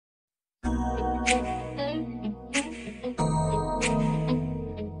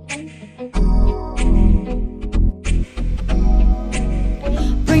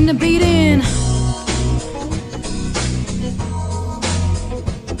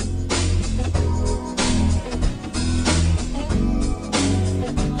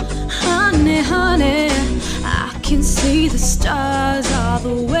sunny. I can see the stars all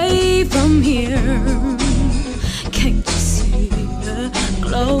the way from here. Can't you see the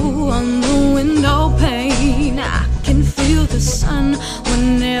glow on the window pane? I can feel the sun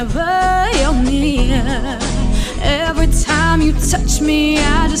whenever you're near. Every time you touch me,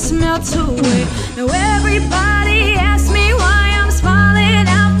 I just melt away. Now everybody asks me why I'm smiling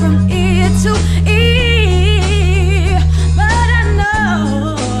out from ear to ear, but I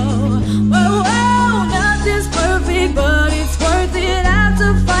know, whoa, nothing's perfect, but it's worth it.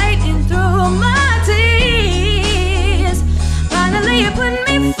 After fighting through my tears, finally you put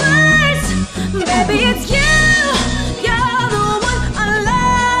me first, baby, it's you.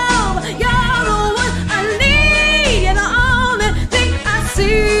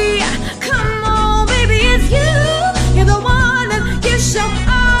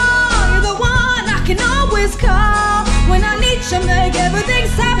 Make everything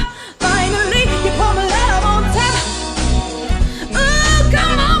stop. Finally, you put my love on top. Ooh,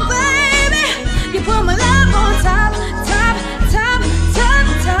 come on, baby. You put my love on top, top, top, top,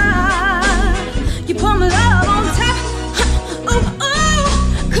 top. You put my love on top. Ooh, ooh,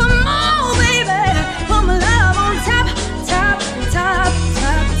 come on, baby. Put my love on top, top, top,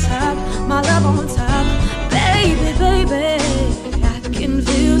 top, top. My love on top, baby, baby. I can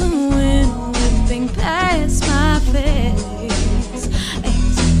feel the wind whipping past my face.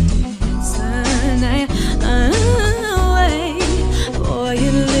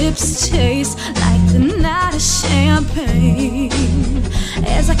 Taste like the night of champagne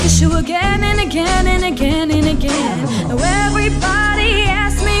as I kiss you again and again and again and again. Now everybody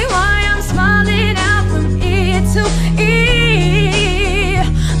asks me why I'm smiling out from ear to ear,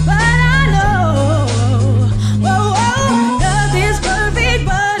 but I know, whoa, nothing's perfect,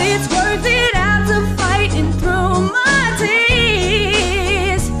 but it's worth it. After fighting through my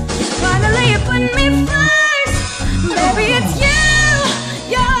tears, finally you put me first, baby, it's you.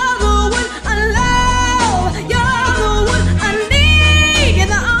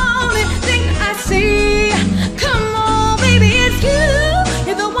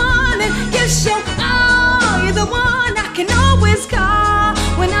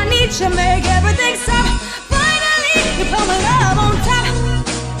 You make everything stop. Finally, you put my love on top.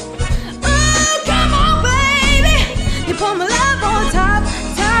 Ooh, come on, baby. You put my love on top,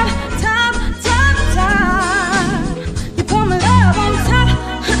 top, top, top, top. You put my love on top.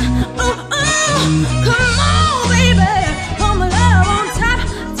 Ooh, ooh, come on, baby. Put my love on top,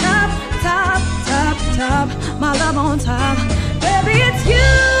 top, top, top, top. My love on top, baby, it's you.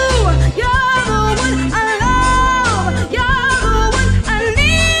 You're the one I love. You're the one I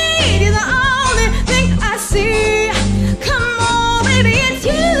need. You're the only thing I see. Come on, baby, it's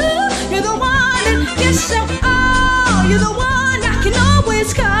you. You're the one that gets so oh. You're the one I can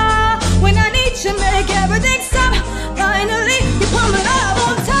always call when I need you. Make everything stop. Finally, you put my love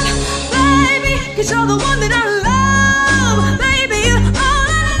on top, baby, 'cause you're the one that I love. Baby, you're all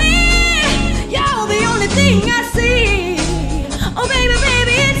I need. You're the only thing I see. Oh, baby,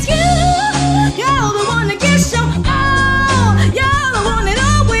 baby, it's you. You're the one that gets so oh. You're the one that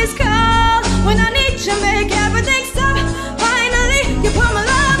always calls when I need you. Make everything stop. Finally, you put my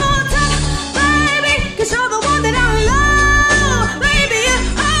love on top, baby, 'cause you're the one that I love. Baby, you're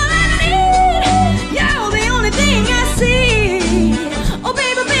all I need. You're the only thing I see. Oh,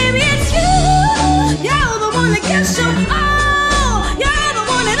 baby, baby, it's you. You're the one that gets so oh. You're the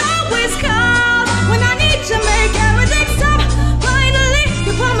one that always calls when I need you. Make everything stop. Finally,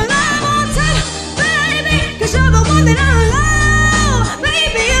 you put my love on top, baby, 'cause you're the one that I love.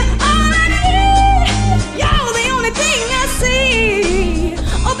 Baby, you're all I need. You're the only thing I see.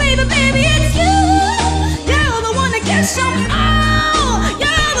 Oh, baby, baby, it's you. You're the one that gets so oh.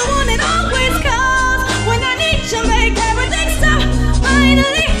 You're the one that always calls when I need you. Make everything stop.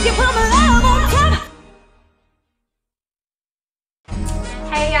 Finally, you put my love on top.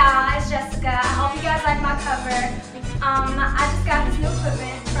 Hey y'all, it's Jessica. I hope you guys like my cover. I just got this new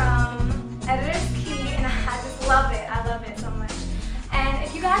equipment from Editor's Key and I just love it. I love it so much. And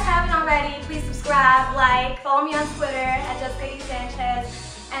if you guys haven't already, please subscribe, like, follow me on Twitter at Jessica E. Sanchez.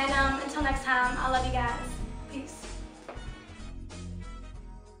 And until next time, I love you guys.